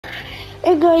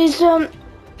Hey guys,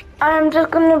 I'm just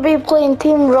gonna be playing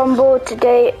Team Rumble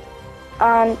today,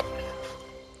 and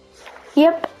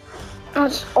yep,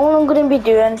 that's all I'm gonna be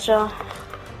doing. So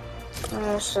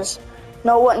it's just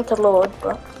not wanting to load,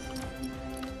 but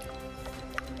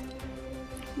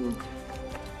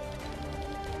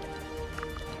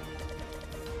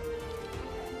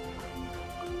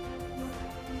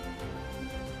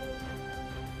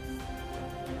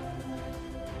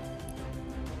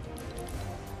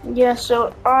yeah.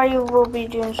 So I will be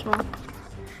doing some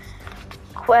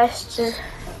quests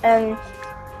in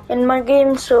my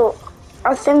game. So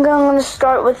I think I'm gonna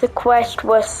start with the quest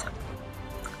with.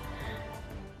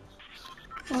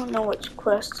 I don't know which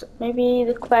quest. Maybe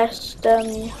the quest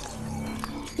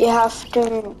you have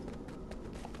to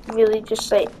really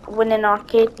just like win an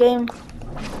arcade game.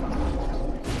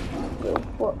 Yo,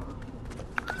 what?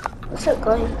 What's that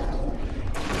guy?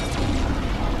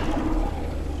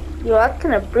 Yo, that's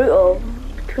kind of brutal.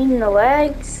 Between the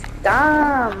legs,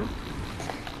 damn.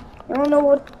 You don't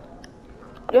know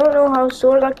how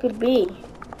sore that could be.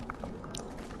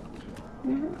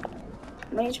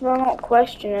 Might as well not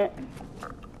question it.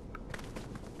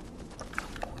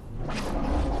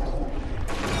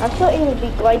 I thought he would be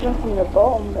gliding from the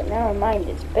bottom, but never mind,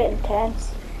 it's a bit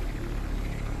intense.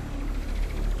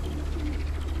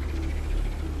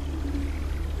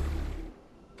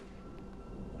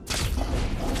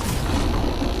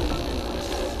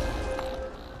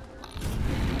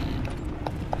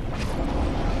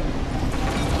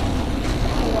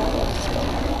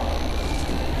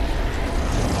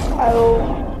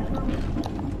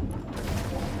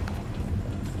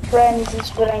 Friends is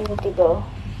where I need to go.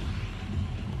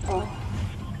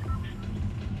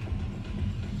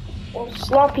 Oh,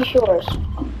 Sloppy Shores.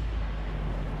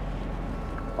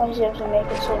 Why does he have to make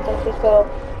it so difficult?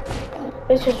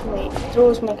 This just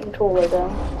throws my controller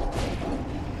down.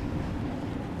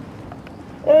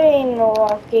 There ain't no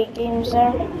arcade games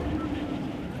there.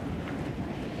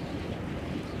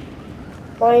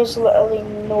 Why is literally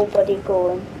nobody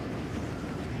going?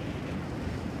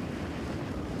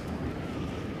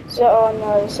 So, oh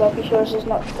no, Sloppy Shores is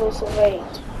not close to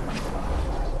right.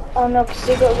 Oh no, because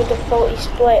they got rid of Faulty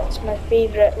Splits, my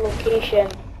favourite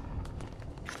location.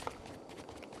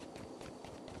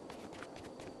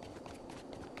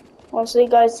 Honestly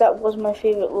guys, that was my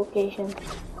favourite location.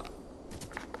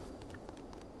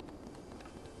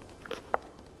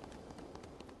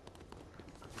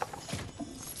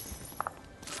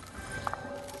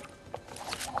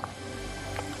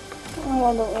 Oh,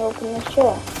 why don't we open this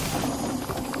door?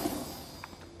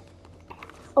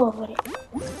 Oh, buddy.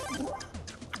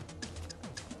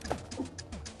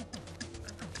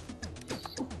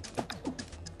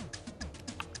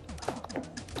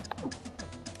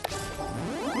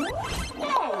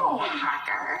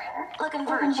 Looking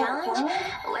for a challenge?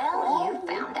 Well, you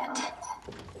found it.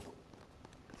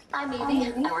 I'm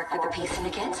Evie. I work for the Peace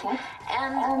Syndicate,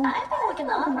 and I've been looking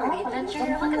on for the adventure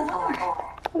you're looking for.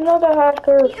 Another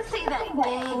hacker. You see that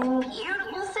big,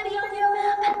 beautiful city on your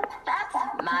map? That's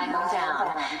my hometown,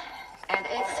 and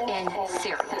it's in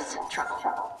serious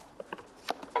trouble.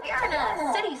 If you're in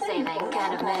a city-saving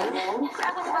kind of mood,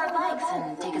 grab one of our bikes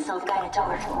and take a self-guided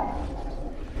tour.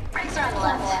 Brakes are on the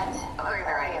left, or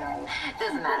the right.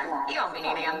 Doesn't matter. You won't be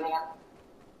needing them.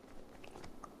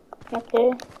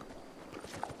 Okay.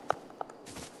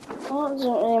 Well, it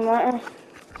doesn't really matter.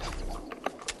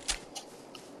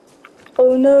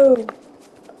 Oh no!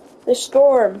 The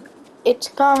storm! It's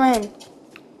coming!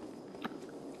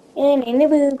 And in the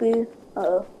boo boo.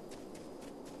 Uh-oh.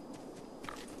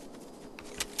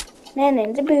 And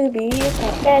in the boo boo, you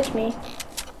can't catch me.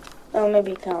 Oh,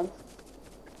 maybe you can.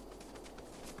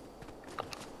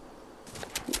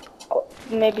 Oh,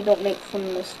 maybe don't make fun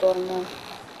of the storm now.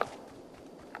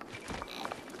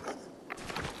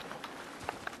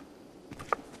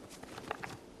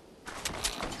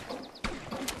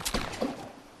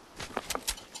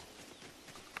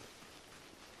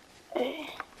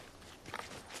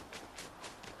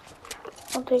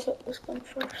 I'll take out this gun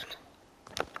first.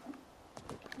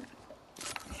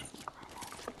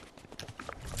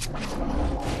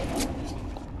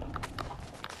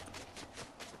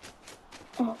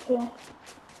 Okay.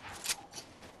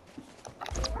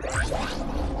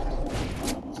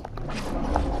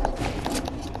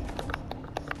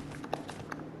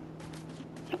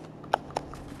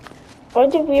 Why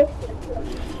did we?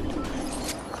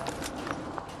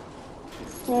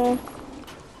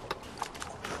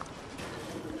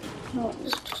 No,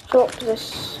 just drop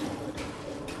this.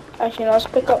 Actually, no, let's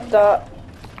pick up that.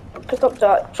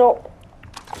 Drop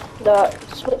that.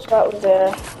 Switch that with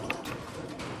there.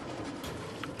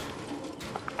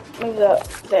 Move that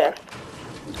there.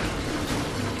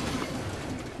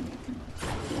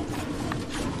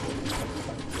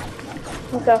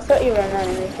 Okay, I thought you were an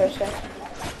enemy for a sec.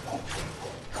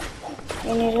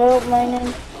 You need help,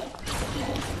 mining?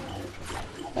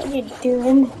 What are you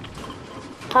doing?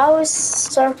 How is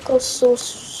circle so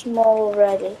small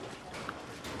already?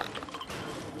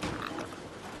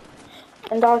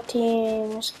 And our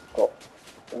team's got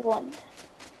one.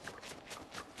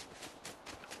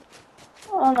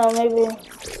 Oh no, maybe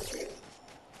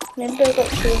I got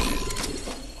two.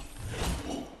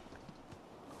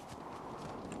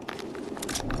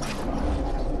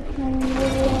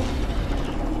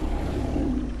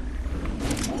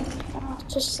 Oh,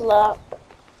 just slap.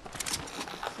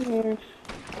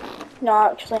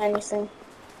 Not actually anything.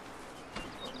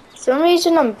 For some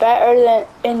reason I'm better than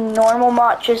in normal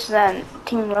matches than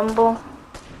Team Rumble.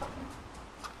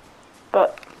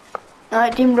 But I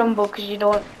like Team Rumble because you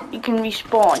can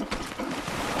respawn.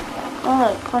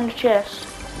 Oh, look, on the chest.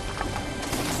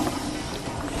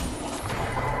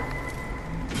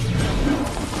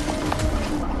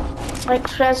 Like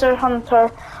Treasure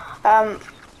Hunter,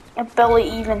 ability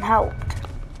even helped.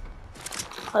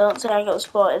 I don't think I got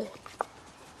spotted.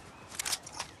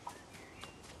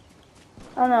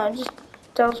 Oh no, it just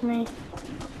tells me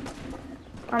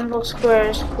Rumble Square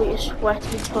is quite a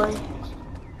sweaty play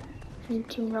in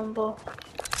Team Rumble.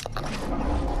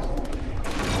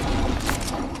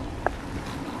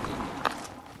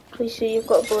 Please see you've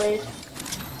got a blade.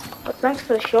 But thanks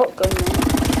for the shotgun, man.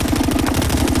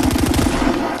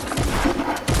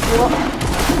 What?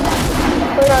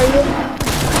 Where are you?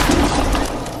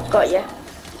 Got ya.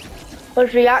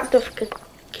 What's reactive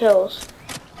kills?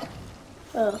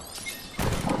 Oh.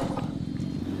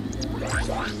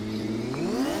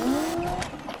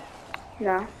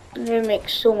 Nah, they make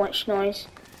so much noise.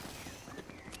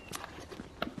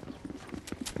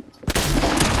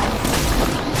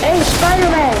 Hey,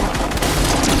 Spider-Man!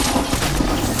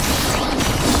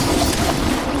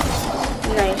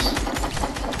 Nice.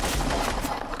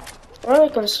 We're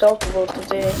like unstoppable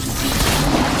today.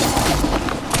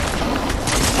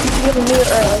 You have new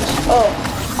earnings.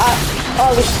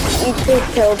 We two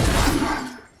killed.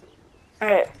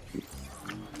 Alright.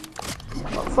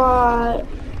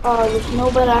 There's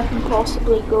nowhere I can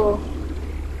possibly go.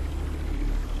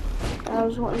 I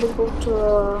was wanting to go to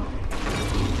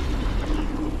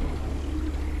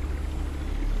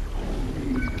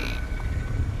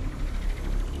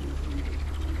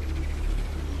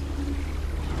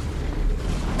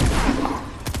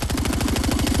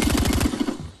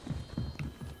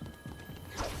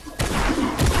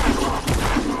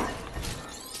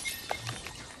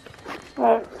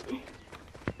Right.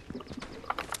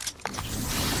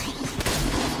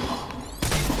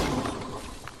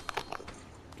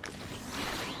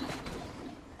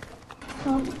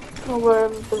 Or where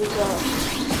everybody's at.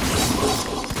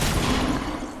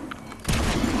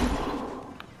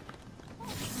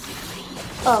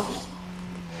 Oh.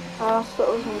 I thought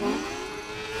it was in there.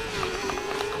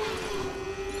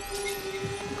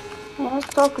 Yeah, let's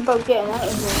talk about getting out of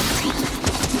here.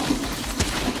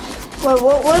 Wait,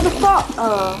 where the fuck?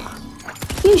 Oh.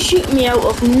 You shoot me out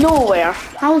of nowhere.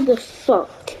 How the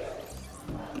fuck?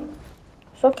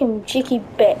 Fucking cheeky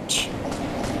bitch.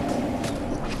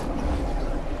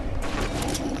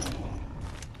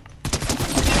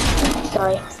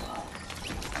 Sorry.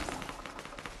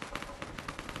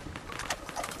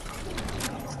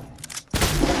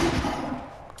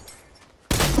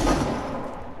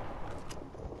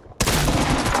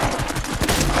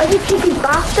 Are you cheeky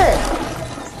bastard?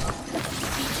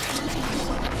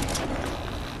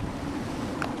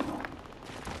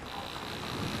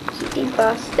 Cheeky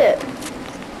bastard.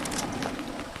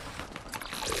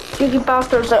 Cheeky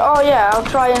bastard's like, oh yeah, I'll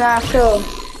try and kill him.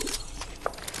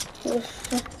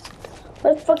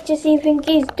 What the fuck does he think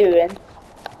he's doing?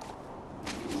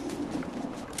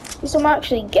 Yes, I'm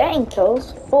actually getting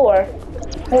kills. 4.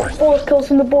 What 4 kills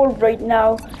on the board right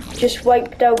now? Just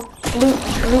wiped out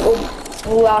brutal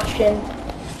lashing.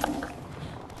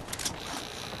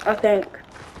 I think.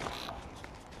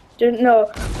 No,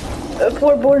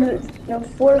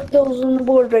 4 kills on the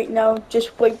board right now.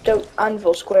 Just wiped out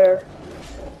Anvil Square.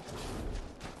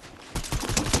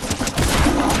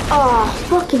 Ah, oh,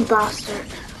 fucking bastard.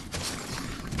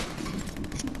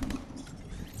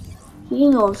 You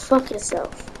know, fuck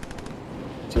yourself.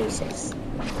 Jesus.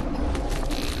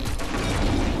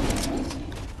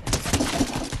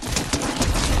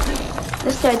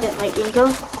 This guy didn't like being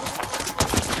killed.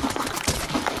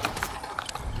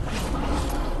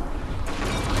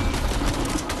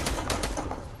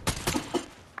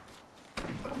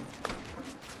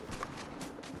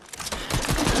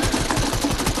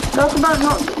 Talk about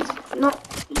not.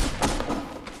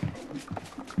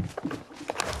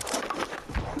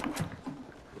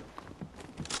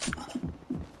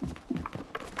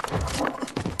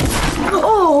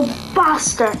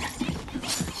 start.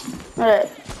 Alright.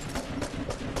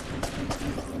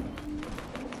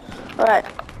 Alright.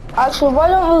 Actually, why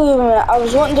don't we leave a minute? I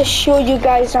was wanting to show you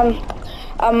guys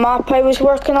a map I was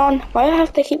working on. Why do I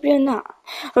have to keep doing that?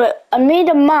 Right, I made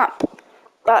a map.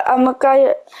 I'm a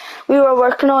guy we were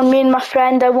working on, me and my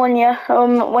friend. I won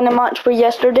a match for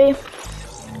yesterday.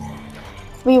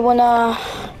 We won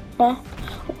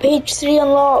page 3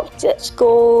 unlocked. Let's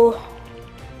go.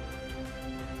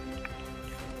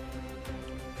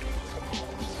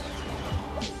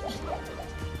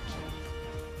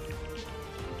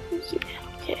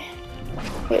 Okay.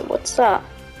 Wait, what's that?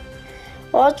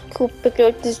 Oh, that's cool. Pick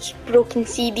out these broken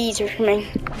CDs or something.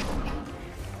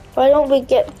 Why don't we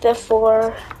get the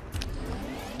 4?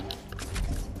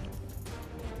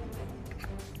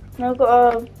 I've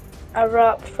got a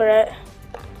wrap for it.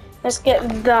 Let's get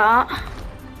that.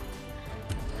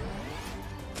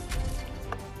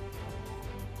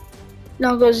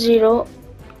 Now got 0.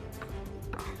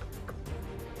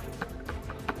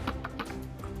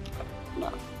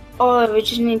 Oh, we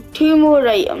just need 2 more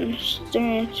items.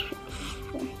 Oh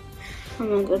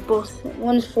my god, both.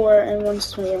 One's 4 and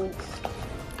one's 3.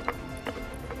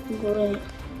 Great.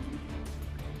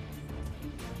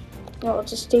 I'll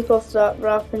just take off that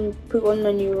wrap and put on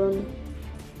my new one.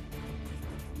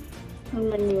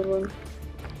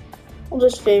 I'll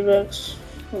just favorites.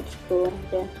 Let's go.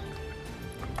 Okay.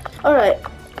 Alright.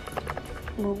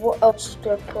 What else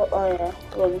do I put? Oh yeah,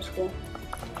 loading screen.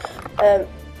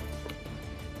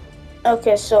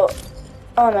 Okay, so.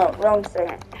 Oh no, wrong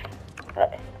thing.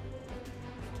 Right.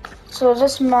 So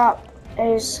this map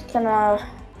is kinda.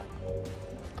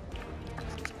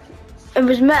 It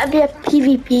was meant to be a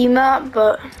PvP map,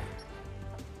 but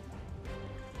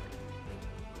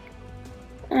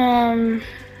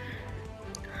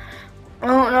I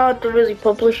don't know how to really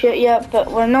publish it yet,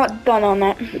 but we're not done on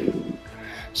it.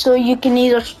 So you can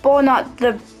either spawn at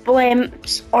the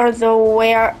blimps or the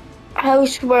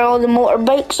warehouse where all the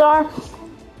motorbikes are.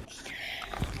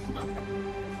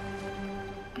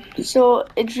 So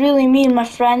it's really me and my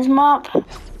friend's map.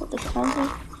 What the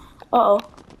hell? Uh oh.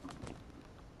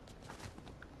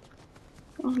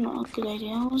 That was not a good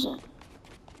idea, was it?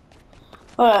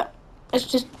 Alright, let's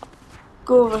just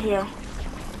go over here.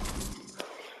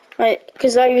 Right,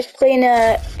 because I was playing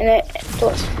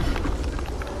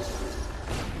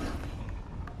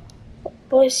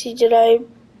let's see, did I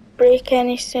break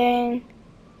anything?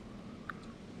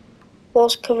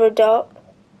 Walls covered up.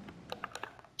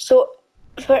 So,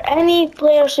 for any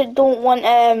players that don't want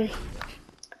to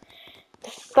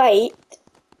fight,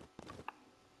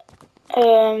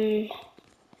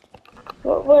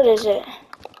 what is it?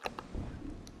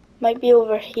 Might be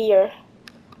over here.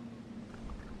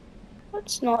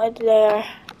 It's not there.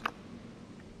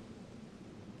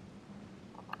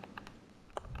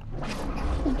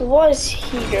 It was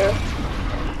here.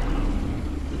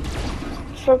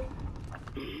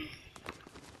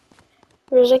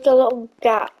 There's like a little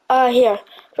gap. Here.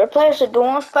 For players that don't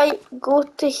want to fight, go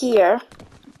to here.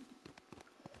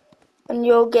 And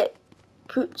you'll get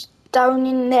put down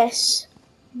in this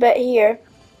bit here.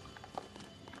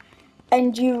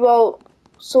 And you will,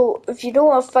 so if you don't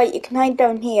want to fight, you can hide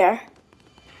down here.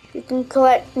 You can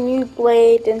collect a new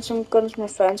blade and some guns my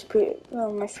friend put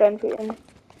in.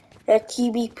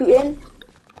 Kiwi King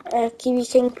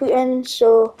put in,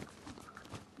 so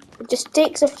it just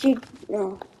takes a few,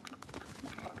 well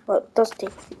it does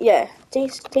take,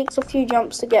 takes a few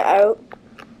jumps to get out.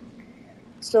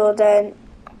 So then,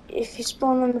 if you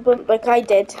spawn on the blimp like I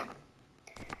did,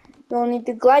 you'll need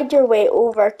to glide your way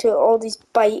over to all these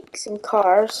bikes and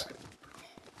cars.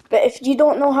 But if you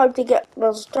don't know how to get,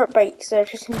 well, dirt bikes, they're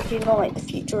just if you know, like, the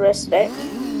futuristic.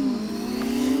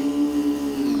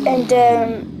 And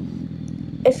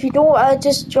if you don't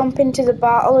just jump into the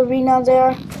battle arena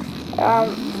there,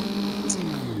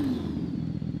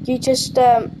 you just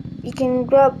you can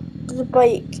grab the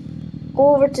bike,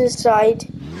 go over to the side,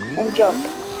 and jump.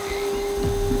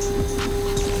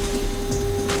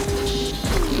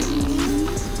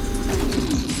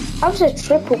 I was a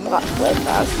triple backflip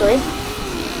actually.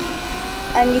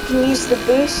 And you can use the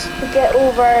boost to get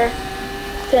over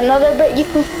to another bit you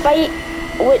can fight,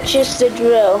 which is the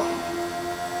drill.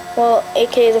 Well,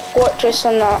 aka the fortress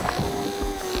on that.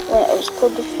 Well, it was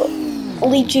called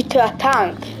leads you to a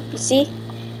tank, you see?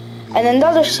 And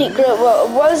another secret, well,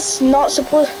 it was not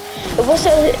supposed, it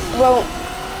wasn't, well,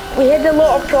 we had a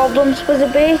lot of problems with the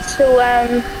base, so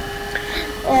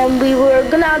we were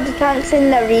gonna add the tanks in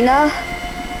the arena.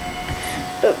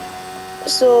 But,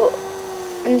 so,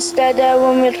 instead,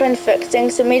 when we were trying to fix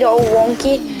things, it made it all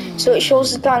wonky, so it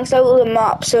shows the tanks out of the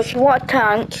map. So if you want a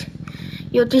tank,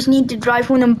 You'll just need to drive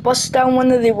one and bust down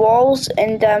one of the walls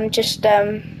and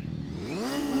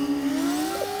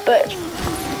but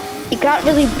you can't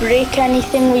really break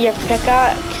anything with your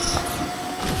pickaxe.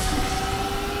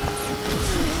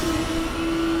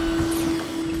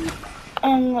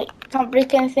 Like, you can't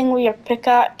break anything with your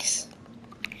pickaxe.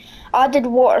 I added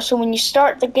water, so when you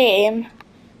start the game,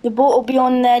 the boat will be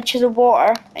on the edge of the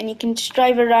water, and you can just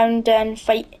drive around and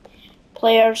fight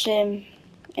players in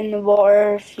the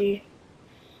water.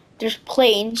 There's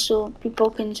planes, so people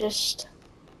can just.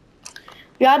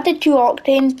 We added 2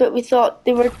 octanes, but we thought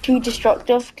they were too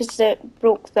destructive because it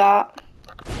broke that.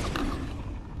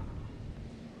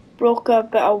 Broke a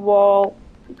bit of wall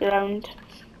ground.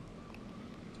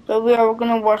 But we are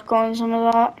going to work on some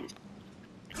of that.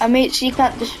 I made it so you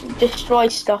can't destroy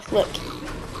stuff, look.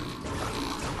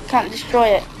 Can't destroy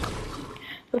it.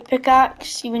 With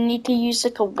pickaxe, you would need to use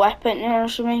like a weapon or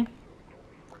something.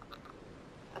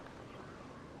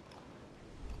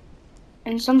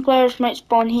 And some players might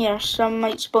spawn here, some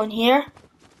might spawn here.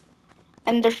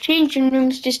 And there's changing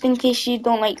rooms just in case you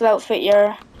don't like the outfit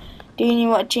you're doing, you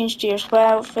want to change to your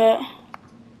sweat outfit.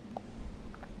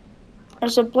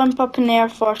 There's a blimp up in there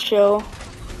for show.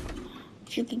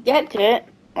 If you can get to it,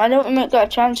 why don't we make that a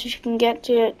chance if you can get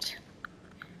to it?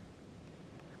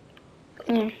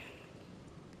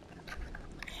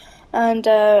 And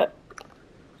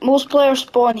most players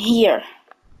spawn here.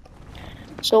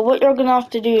 So what you're gonna have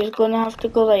to do is gonna have to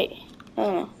go like, I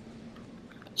don't know.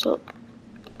 So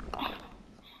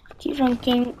keep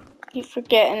drinking, keep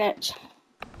forgetting it.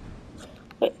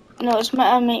 Wait, no, it's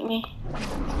meant to make me.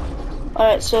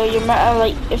 Alright, so you're meant to,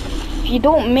 like, if you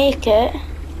don't make it,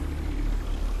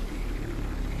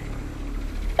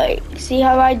 like, see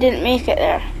how I didn't make it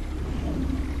there?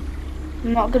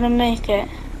 I'm not gonna make it.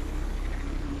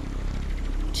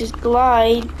 Just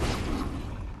glide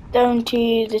down to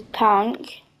the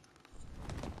tank,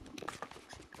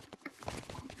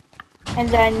 and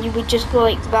then you would just go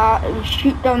like that and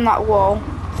shoot down that wall.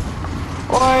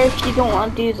 Or if you don't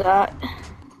want to do that,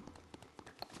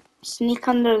 sneak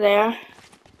under there,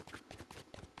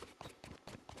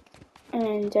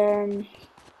 and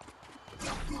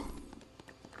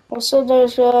also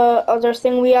there's other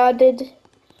thing we added.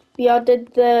 We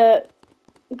added the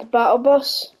battle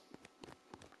bus.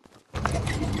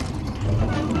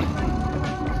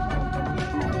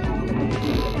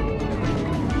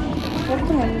 What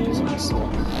kind of music is this?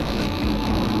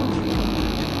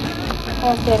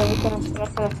 Okay, we kind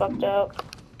of fucked up.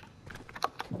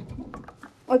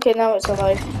 Okay, now it's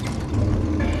alive.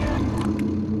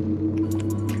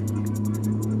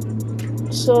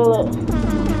 So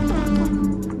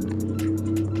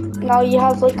now you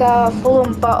have like a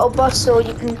full-on battle bus, so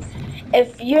you can,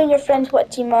 if you and your friends want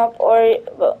to team up, or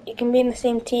well, you can be in the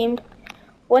same team.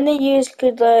 One of you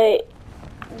could like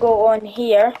go on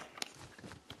here.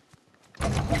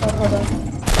 Oh, hold on.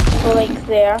 Go like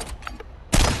there.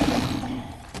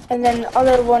 And then the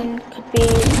other one could be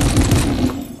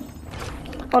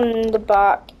on the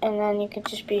back, and then you could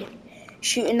just be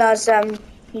shooting as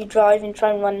you drive and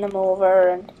try and run them over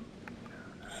and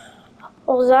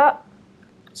all that.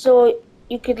 So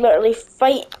you could literally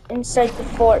fight inside the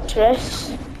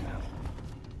fortress.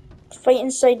 Fight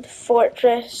inside the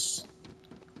fortress.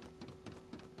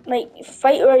 Like,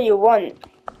 fight where you want.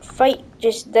 Fight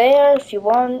just there if you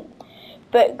want.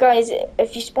 But guys,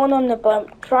 if you spawn on the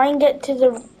blimp, try and get to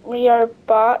the rear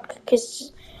back,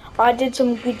 because I did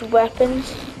some good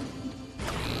weapons.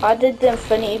 I did the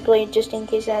Infinity Blade just in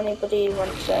case anybody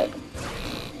wants it.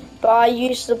 But I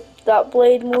use that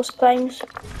blade most times.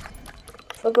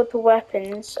 If I go to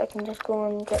weapons, I can just go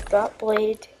and get that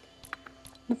blade.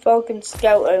 The Falcon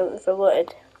Scout out if I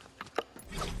wanted.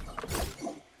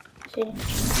 See?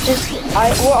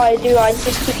 What I do, I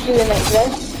just keep doing like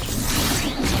this.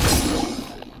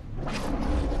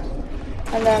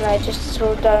 And then I just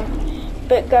throw down.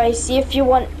 But guys, see if you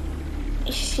want,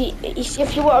 see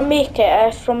if you want to make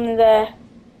it from the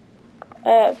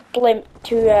blimp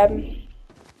to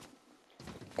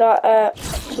that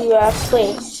to a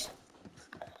place.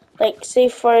 Like, say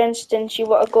for instance you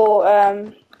want to go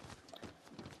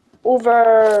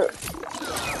over.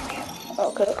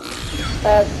 Okay.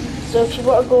 So if you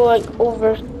want to go like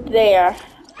over there,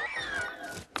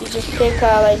 you just take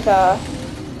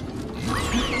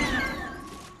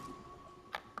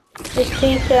just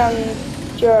take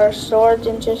your sword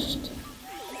and just.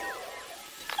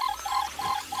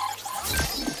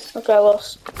 Okay, I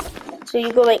lost. So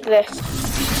you go like this.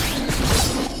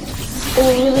 Go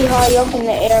really high up in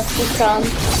the air if you can,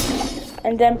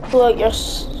 and then pull out your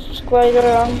glider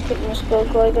on, put your skull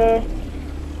glider.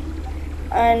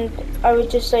 and I would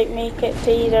just like make it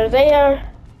to either there,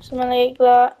 something like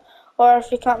that, or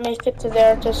if you can't make it to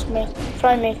there, just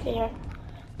try and make it here.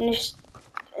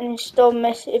 And you still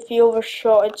miss if you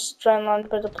overshot it, just try and land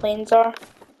where the planes are.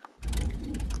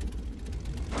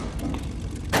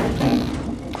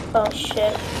 Oh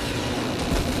shit.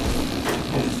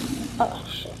 Oh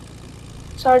shit.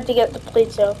 It's hard to get the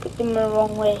plates out, put them the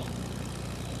wrong way.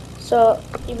 So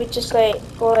you would just like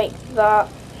go like that.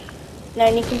 Now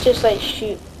you can just like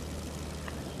shoot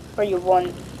where you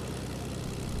want.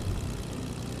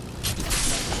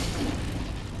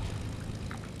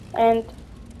 And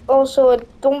also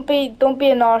don't be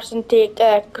an arse and take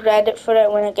credit for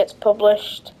it when it gets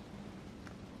published.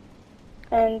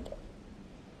 And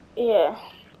yeah.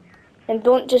 And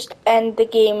don't just end the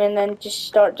game and then just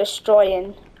start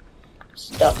destroying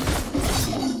stuff.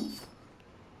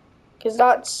 Because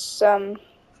that's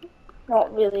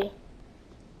not really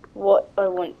what I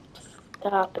want to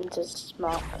happen to this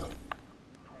map.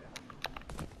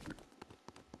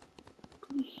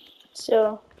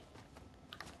 So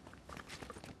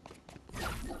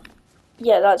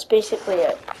yeah, that's basically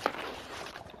it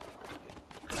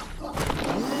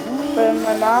for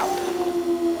my map.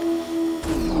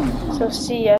 So see ya.